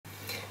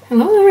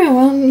Hello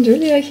everyone,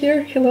 Julia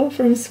here, hello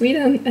from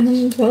Sweden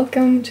and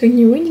welcome to a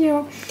new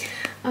video.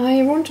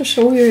 I want to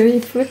show you a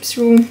flip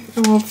through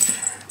of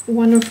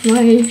one of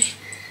my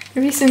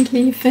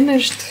recently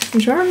finished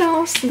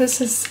journals.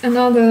 This is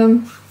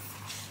another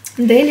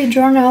daily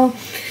journal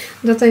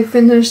that I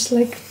finished,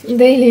 like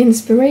daily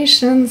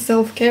inspiration,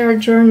 self-care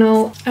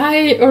journal.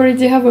 I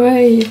already have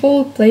a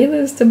whole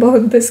playlist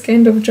about this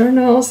kind of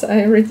journals.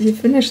 I already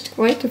finished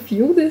quite a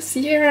few this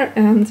year,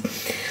 and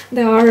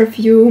there are a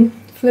few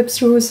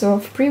flip-throughs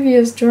of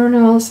previous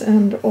journals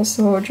and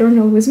also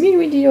journal with me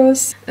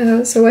videos.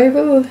 So I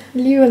will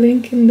leave a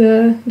link in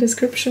the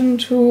description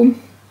to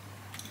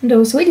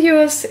those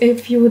videos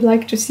if you would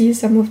like to see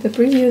some of the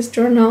previous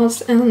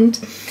journals. And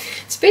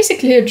it's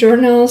basically a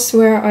journals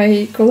where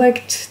I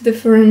collect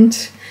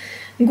different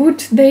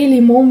good daily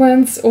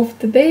moments of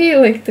the day,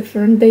 like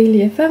different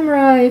daily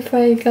ephemera if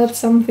I got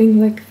something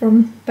like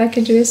from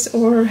packages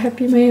or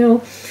happy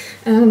mail,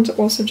 and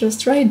also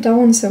just write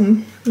down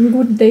some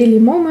good daily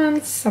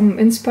moments, some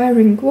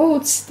inspiring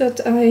quotes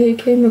that I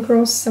came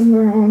across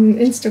somewhere on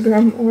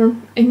Instagram or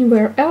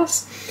anywhere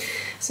else.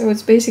 So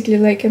it's basically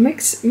like a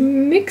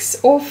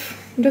mix of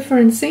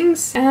different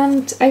things.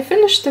 And I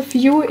finished a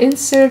few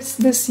inserts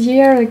this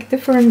year, like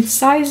different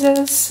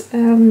sizes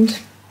and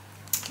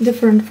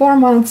different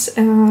formats.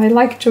 I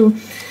like to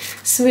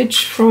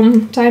switch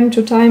from time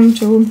to time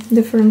to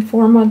different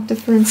format,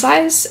 different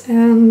size.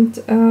 And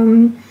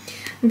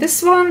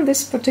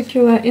this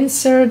particular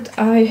insert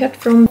I had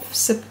from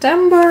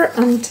September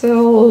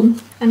until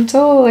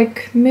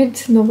like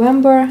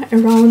mid-November,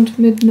 around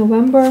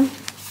mid-November.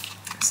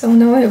 So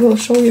now I will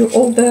show you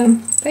all the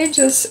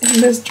pages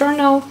in this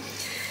journal.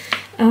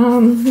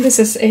 This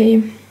is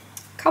a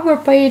cover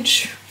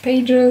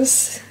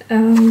pages,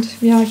 and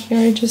yeah,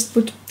 here I just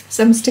put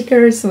some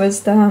stickers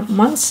with the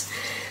months,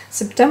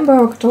 September,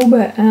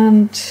 October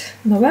and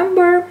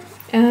November.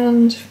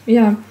 And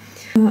yeah,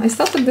 I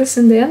started this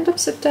in the end of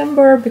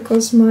September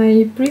because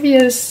my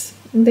previous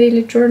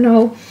daily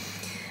journal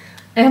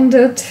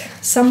ended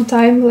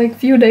sometime like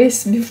few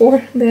days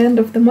before the end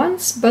of the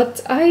month.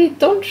 But I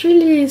don't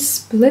really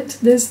split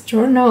these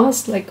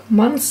journals like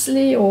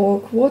monthly or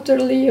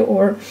quarterly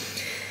or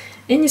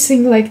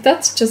anything like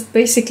that. Just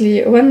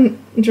basically when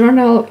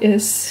journal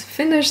is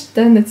finished,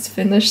 then it's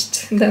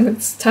finished, then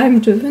it's time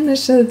to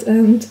finish it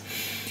and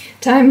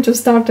time to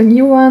start a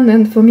new one.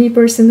 And for me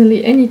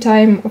personally, any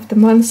time of the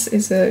month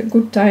is a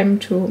good time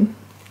to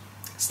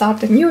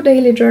start a new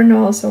daily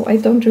journal, so I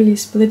don't really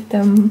split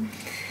them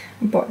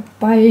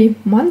by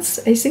months.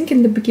 I think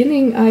in the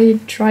beginning I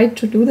tried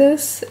to do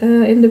this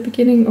in the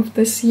beginning of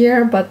this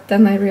year, but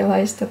then I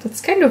realized that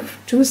it's kind of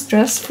too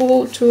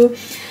stressful to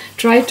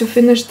try to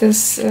finish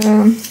this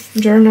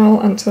journal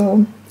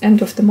until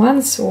end of the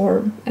month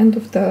or end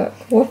of the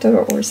quarter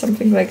or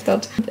something like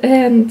that.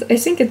 And I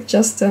think it's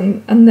just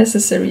an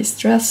unnecessary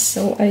stress,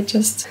 so I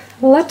just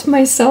let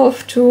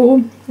myself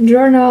to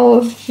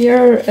journal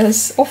here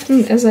as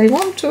often as I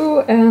want to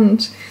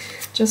and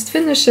just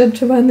finish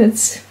it when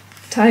it's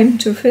time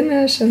to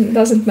finish, and it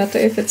doesn't matter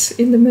if it's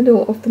in the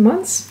middle of the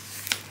month.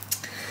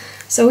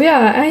 So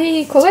yeah,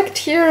 I collect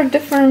here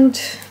different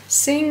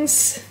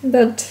things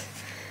that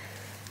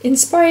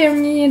inspire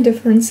me,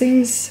 different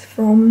things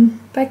from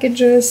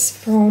packages,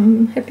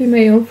 from happy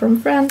mail, from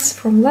friends,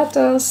 from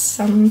letters,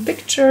 some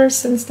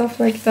pictures and stuff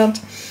like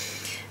that.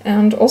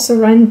 And also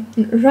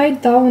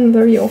write down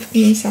very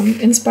often some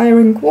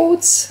inspiring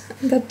quotes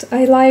that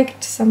I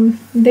liked, some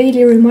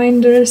daily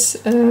reminders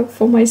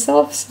for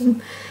myself,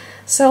 some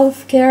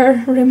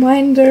self-care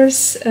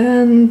reminders,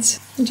 and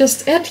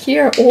just add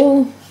here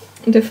all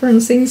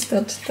different things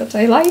that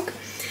I like.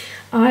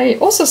 I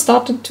also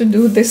started to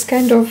do this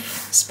kind of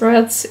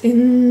spreads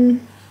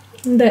in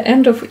the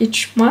end of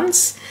each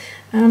month,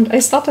 and I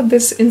started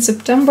this in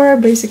September.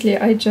 Basically,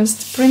 I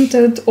just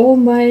printed all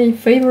my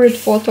favorite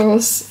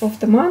photos of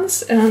the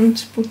month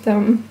and put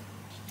them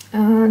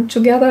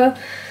together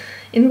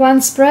in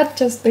one spread,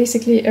 just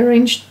basically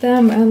arranged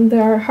them, and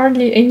there are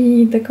hardly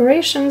any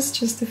decorations,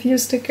 just a few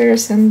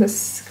stickers and this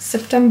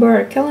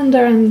September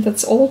calendar, and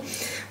that's all.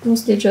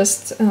 Mostly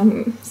just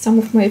some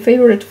of my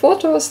favorite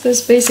photos. This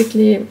is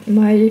basically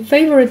my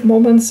favorite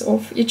moments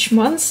of each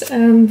month,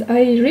 and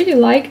I really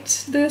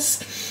liked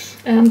this.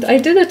 And I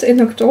did it in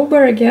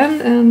October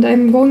again, and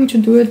I'm going to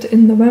do it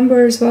in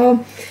November as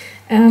well.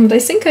 And I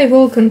think I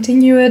will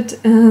continue it,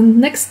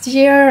 and next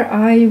year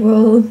I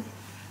will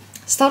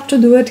start to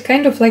do it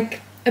kind of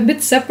like a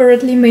bit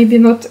separately, maybe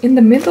not in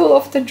the middle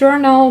of the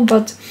journal,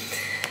 but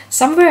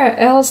somewhere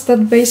else,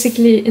 that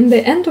basically in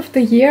the end of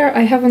the year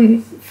I have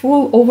a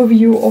full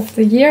overview of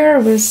the year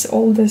with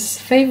all these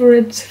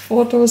favorite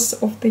photos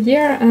of the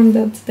year, and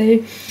that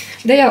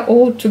they are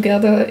all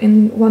together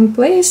in one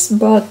place.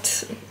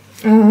 But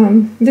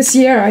this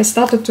year I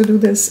started to do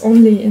this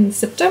only in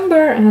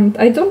September, and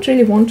I don't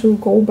really want to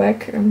go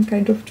back and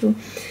kind of to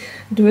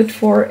do it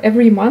for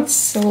every month,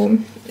 so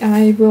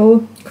I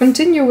will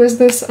continue with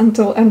this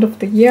until end of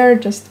the year,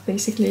 just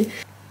basically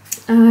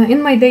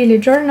in my daily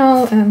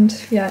journal. And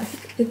yeah,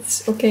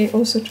 it's okay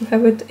also to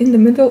have it in the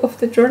middle of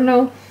the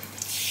journal.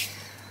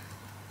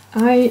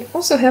 I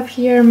also have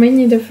here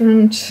many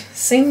different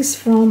things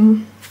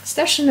from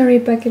stationery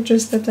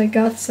packages that I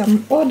got,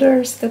 some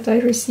orders that I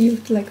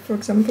received, like for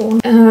example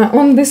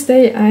on this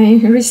day I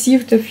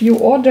received a few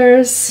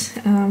orders,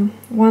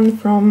 one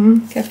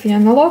from Cafe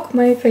Analog,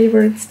 my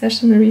favorite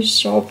stationery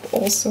shop,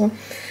 also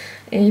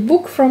a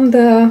book from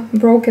the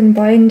Broken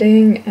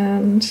Binding,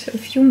 and a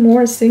few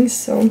more things.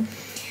 So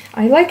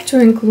I like to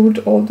include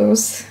all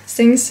those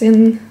things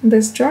in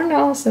this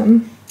journal,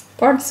 some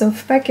parts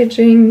of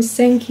packaging,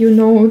 thank you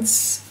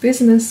notes,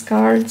 business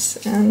cards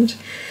and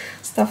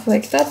stuff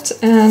like that.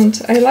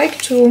 And I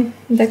like to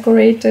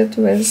decorate it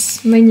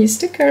with many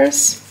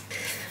stickers,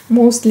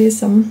 mostly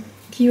some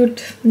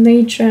cute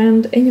nature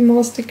and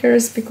animal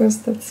stickers,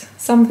 because that's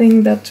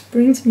something that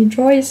brings me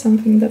joy,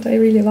 something that I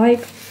really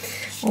like.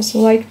 Also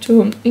like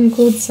to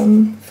include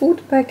some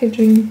food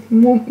packaging,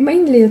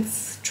 mainly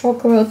it's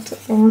chocolate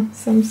or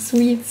some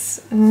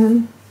sweets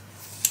and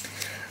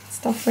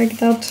stuff like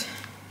that.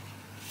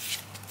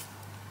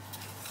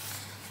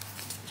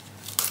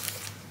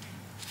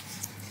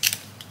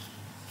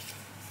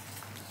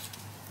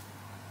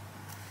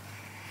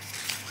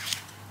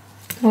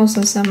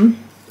 Also some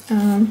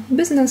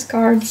business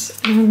cards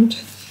and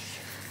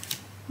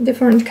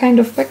different kind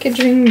of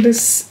packaging.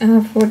 This,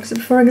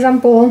 for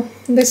example,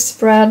 this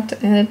spread,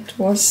 it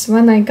was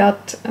when I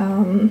got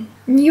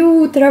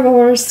new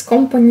Travelers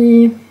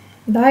Company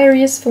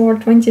diaries for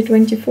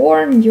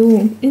 2024,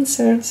 new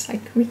inserts,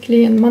 like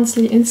weekly and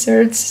monthly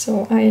inserts.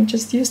 So I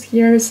just used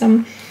here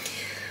some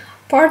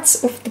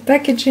parts of the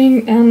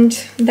packaging and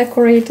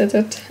decorated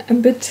it a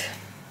bit.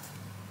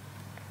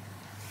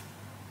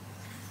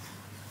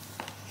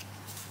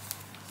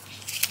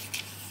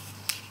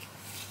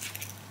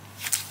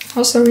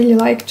 Also really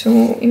like to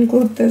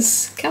include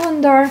this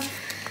calendar,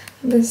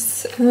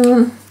 this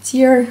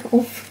tear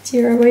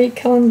away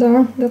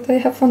calendar that I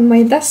have on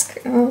my desk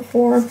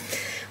for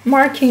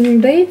marking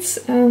dates,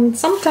 and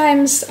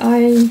sometimes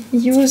I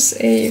use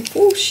a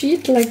full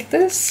sheet like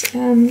this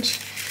and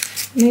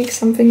make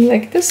something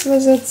like this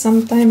with it,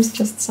 sometimes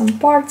just some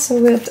parts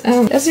of it.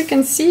 And as you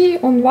can see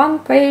on one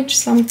page,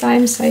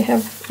 sometimes I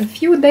have a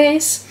few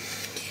days,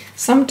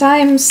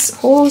 sometimes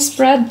whole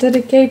spread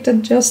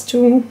dedicated just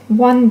to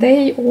one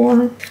day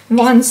or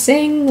one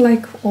thing,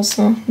 like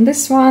also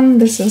this one.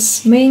 This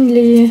is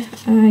mainly,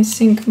 I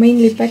think,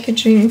 mainly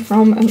packaging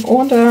from an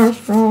order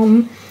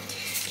from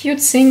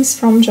cute things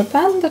from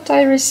Japan that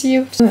I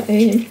received,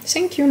 a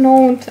thank you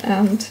note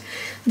and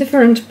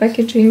different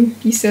packaging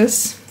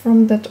pieces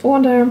from that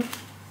order.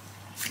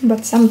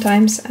 But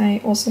sometimes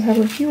I also have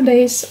a few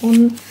days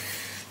on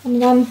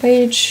one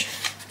page.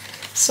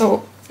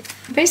 So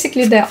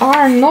basically there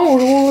are no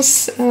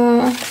rules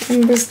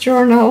in this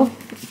journal.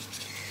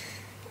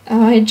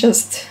 I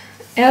just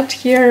add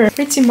here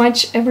pretty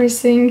much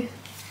everything.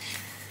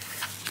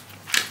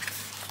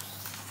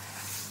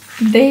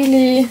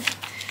 Daily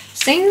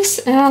things,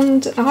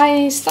 and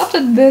I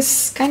started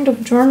this kind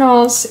of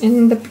journals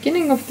in the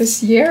beginning of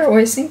this year, or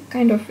I think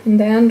kind of in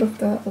the end of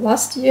the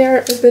last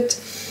year a bit.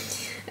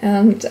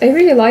 And I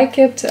really like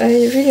it. I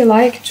really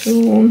like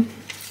to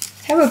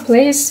have a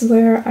place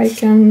where I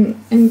can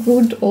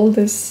include all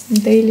this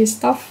daily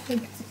stuff,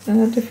 like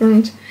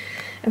different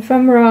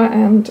ephemera,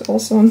 and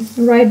also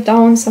write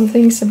down some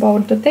things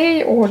about the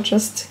day or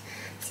just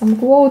some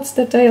quotes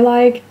that I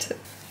liked.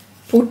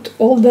 Put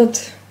all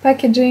that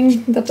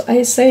packaging that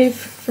I save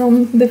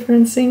from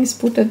different things,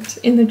 put it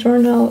in a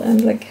journal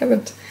and like have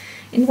it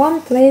in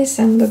one place,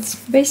 and that's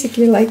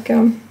basically like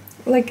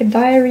a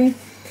diary.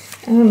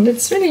 And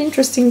it's really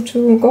interesting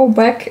to go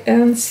back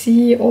and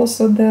see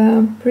also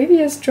the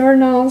previous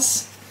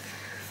journals,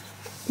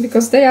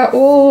 because they are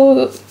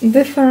all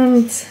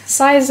different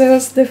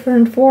sizes,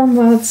 different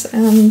formats,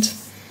 and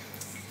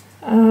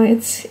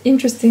it's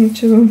interesting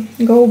to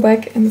go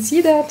back and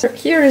see that.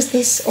 Here is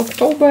this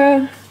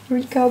October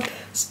recap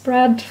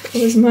spread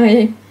with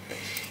my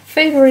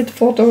favorite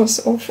photos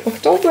of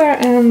October,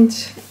 and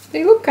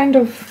they look kind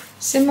of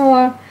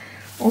similar.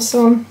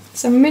 Also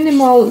some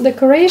minimal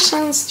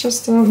decorations,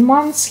 just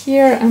months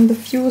here and a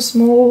few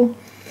small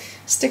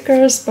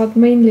stickers, but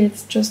mainly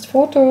it's just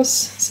photos,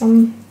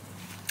 some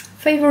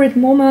favorite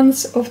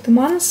moments of the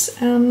months.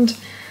 And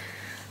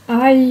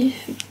I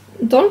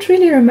don't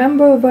really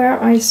remember where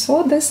I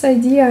saw this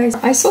idea.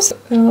 I saw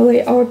a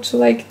layout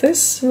like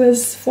this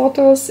with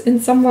photos in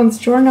someone's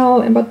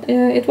journal, but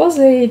it was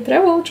a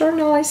travel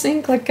journal, I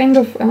think, like kind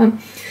of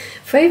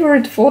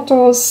favorite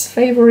photos,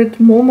 favorite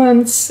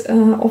moments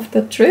of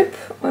the trip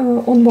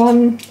on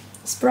one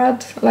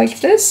spread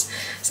like this,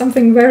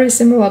 something very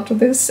similar to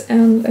this.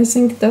 And I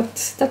think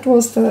that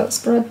was the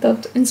spread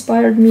that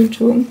inspired me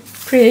to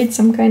create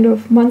some kind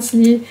of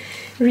monthly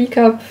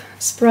recap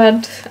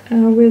spread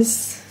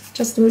with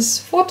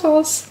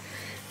photos,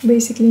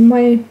 basically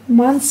my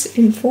months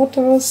in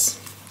photos.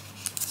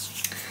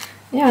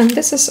 Yeah, and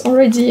this is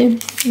already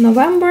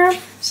November,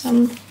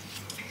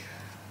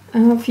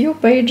 a few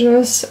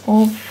pages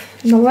of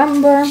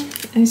November.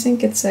 I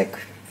think it's like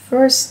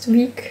first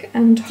week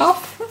and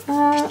half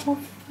of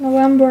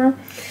November.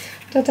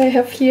 that I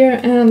have here,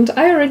 and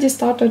I already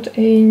started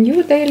a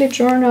new daily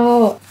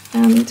journal.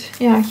 And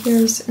yeah,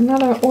 here's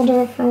another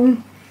order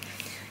from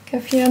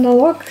Cafe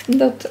Analog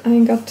that I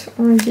got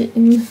already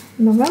in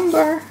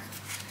November.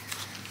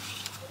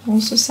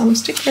 Also some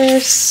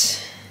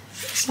stickers,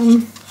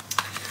 some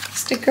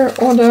sticker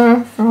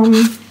order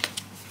from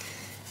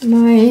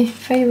my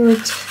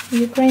favorite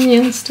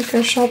Ukrainian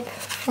sticker shop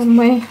from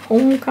my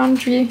home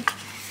country.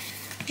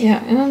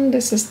 Yeah, and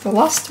this is the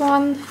last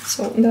one.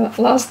 So the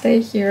last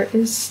day here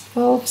is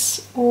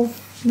 12th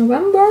of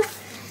November.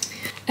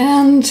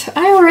 And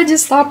I already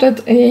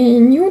started a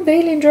new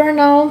daily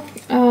journal,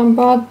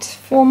 but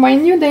for my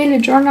new daily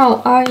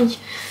journal I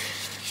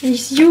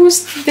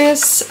used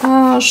this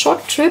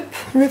short trip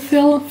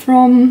refill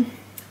from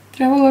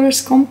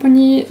Traveler's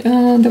Company,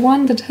 the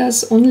one that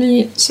has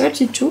only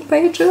 32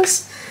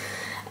 pages.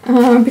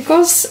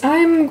 Because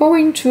I'm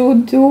going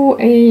to do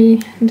a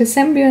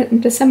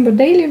December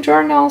daily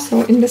journal,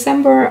 so in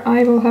December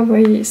I will have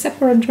a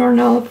separate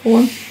journal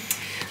for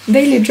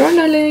daily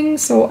journaling,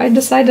 so I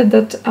decided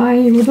that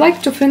I would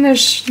like to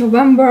finish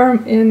November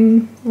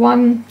in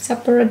one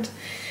separate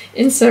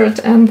insert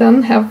and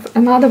then have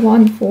another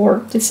one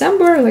for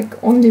December,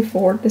 like only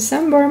for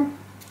December.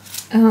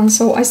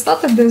 So I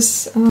started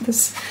this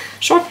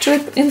short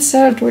trip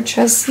insert, which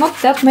has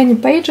not that many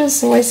pages,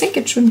 so I think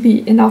it should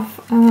be enough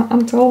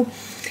until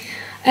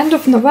end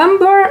of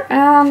November.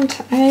 And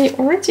I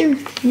already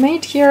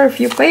made here a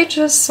few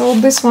pages, so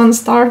this one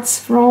starts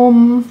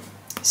from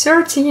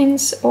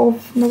 13th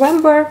of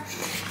November,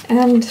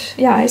 and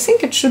yeah, I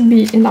think it should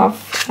be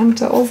enough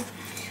until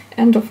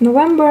end of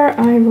November.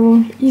 I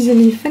will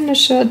easily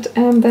finish it,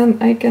 and then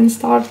I can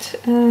start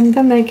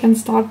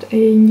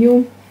a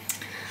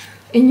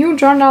new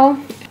journal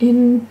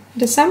in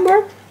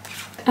December.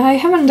 I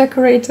haven't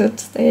decorated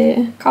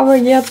the cover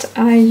yet.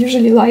 I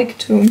usually like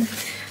to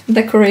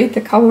decorate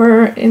the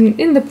cover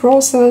in the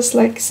process,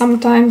 like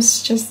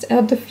sometimes just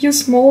add a few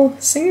small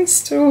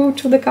things to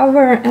the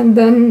cover and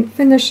then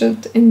finish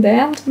it in the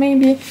end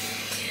maybe.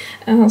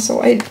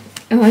 So I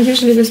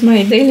usually with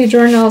my daily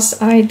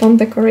journals I don't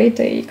decorate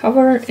a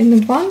cover in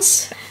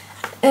advance.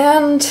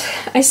 And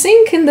I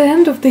think in the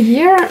end of the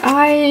year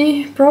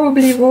I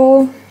probably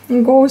will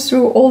go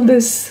through all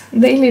these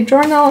daily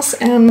journals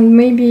and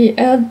maybe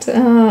add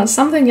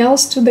something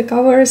else to the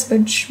covers,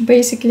 which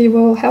basically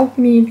will help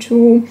me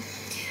to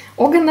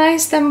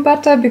organize them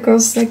better,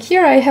 because like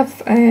here I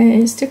have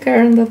a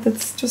sticker that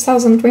it's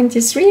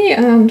 2023,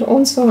 and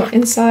also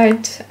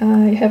inside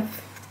I have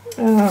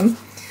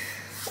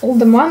all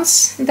the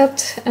months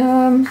that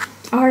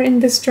are in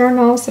this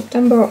journal,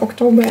 September,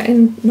 October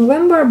and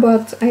November,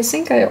 but I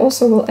think I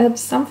also will add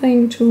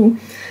something to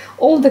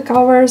all the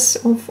covers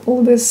of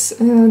all these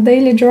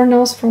daily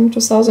journals from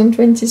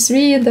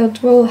 2023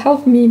 that will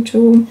help me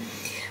to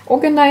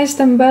organize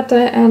them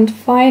better and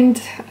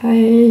find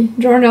a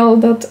journal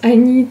that I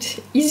need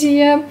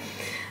easier,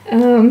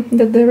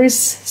 that there is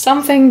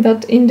something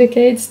that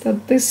indicates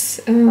that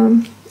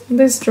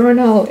this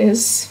journal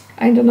is,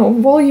 I don't know,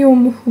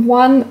 volume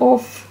 1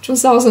 of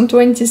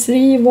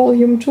 2023,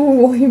 volume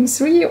 2, volume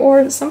 3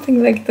 or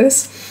something like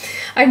this.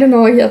 I don't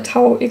know yet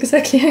how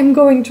exactly I'm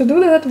going to do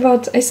that,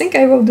 but I think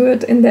I will do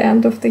it in the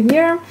end of the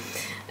year.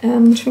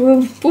 And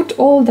we'll put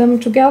all them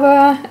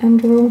together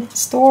and we'll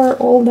store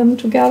all them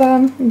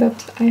together,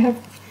 that I have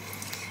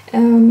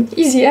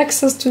easy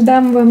access to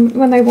them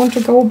when I want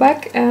to go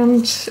back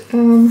and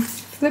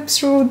flip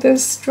through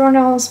these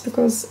journals,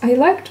 because I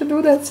like to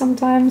do that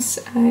sometimes.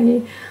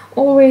 I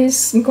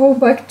always go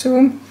back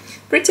to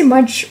pretty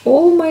much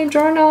all my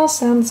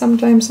journals and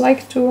sometimes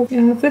like to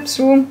flip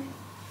through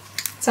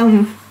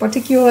some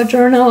particular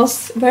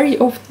journals, very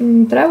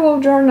often travel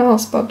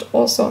journals, but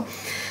also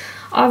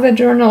other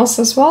journals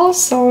as well.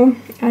 So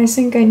I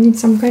think I need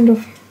some kind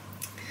of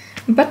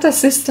better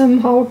system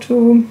how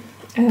to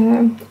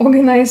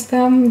organize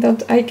them,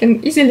 that I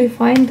can easily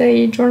find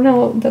a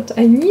journal that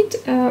I need,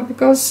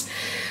 because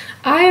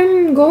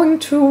I'm going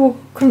to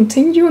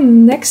continue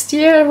next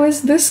year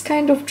with this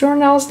kind of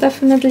journals,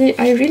 definitely.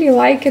 I really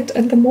like it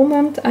at the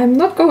moment. I'm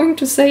not going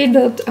to say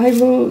that I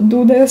will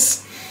do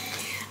this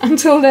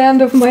until the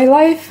end of my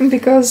life,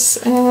 because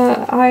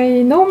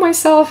I know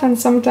myself and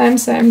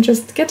sometimes I'm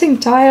just getting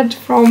tired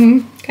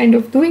from kind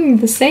of doing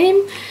the same,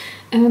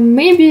 and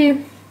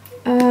maybe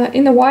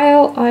in a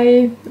while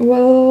I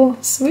will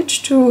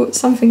switch to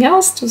something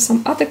else, to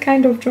some other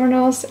kind of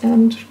journals,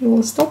 and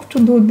will stop to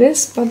do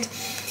this. But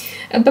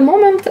at the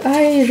moment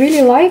I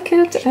really like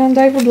it and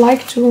I would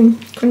like to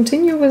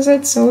continue with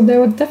it, so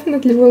there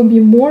definitely will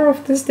be more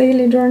of these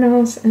daily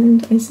journals,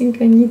 and I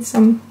think I need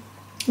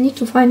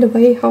to find a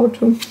way how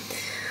to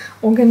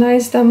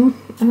organize them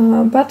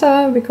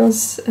better,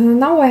 because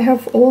now I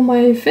have all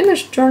my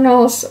finished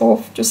journals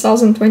of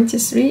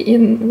 2023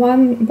 in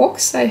one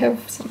box. I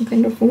have some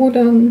kind of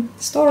wooden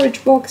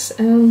storage box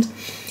and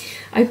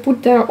I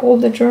put there all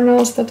the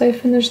journals that I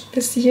finished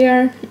this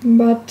year,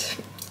 but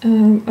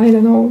I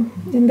don't know,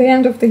 in the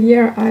end of the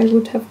year I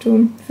would have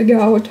to figure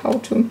out how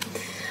to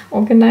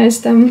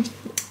organize them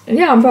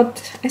yeah,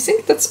 but I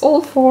think that's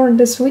all for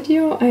this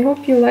video. I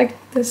hope you liked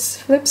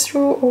this flip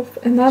through of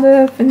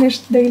another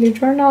finished daily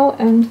journal,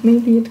 and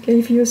maybe it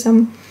gave you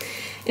some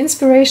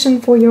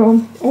inspiration for your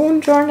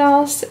own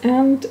journals.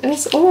 And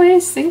as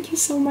always, thank you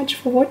so much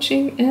for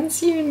watching, and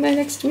see you in my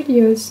next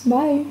videos.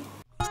 Bye!